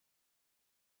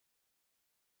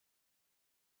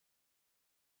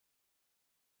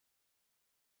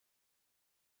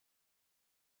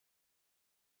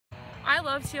I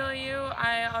love TLU.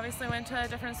 I obviously went to a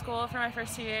different school for my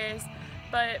first 2 years,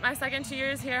 but my second 2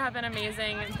 years here have been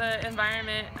amazing. The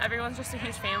environment, everyone's just a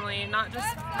huge family, not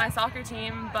just my soccer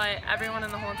team, but everyone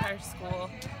in the whole entire school,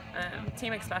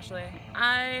 team especially.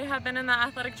 I have been in the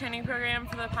athletic training program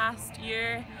for the past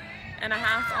year and a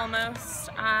half almost.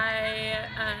 I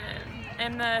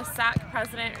am the SAC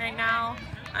president right now.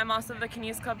 I'm also the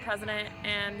Canoes Club president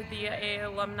and the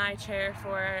alumni chair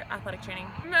for athletic training.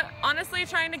 I'm honestly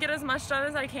trying to get as much done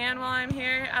as I can while I'm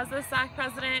here as the SAC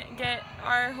president, get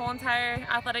our whole entire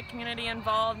athletic community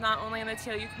involved, not only in the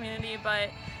TLU community, but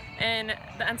in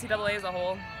the NCAA as a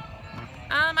whole.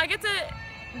 I get to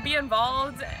be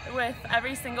involved with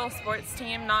every single sports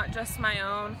team, not just my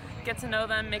own, get to know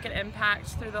them, make an impact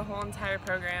through the whole entire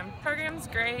program. The program's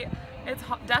great. It's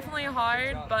definitely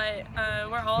hard, but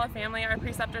we're all a family. Our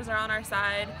preceptors are on our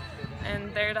side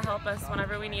and they're to help us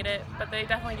whenever we need it, but they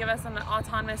definitely give us an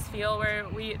autonomous feel where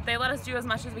they let us do as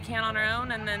much as we can on our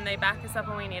own, and then they back us up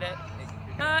when we need it.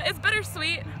 It's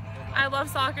bittersweet. I love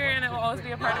soccer and it will always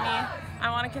be a part of me. I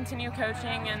want to continue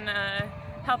coaching and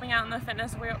helping out in the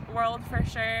fitness world for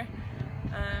sure.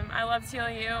 I love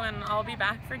TLU and I'll be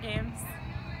back for games.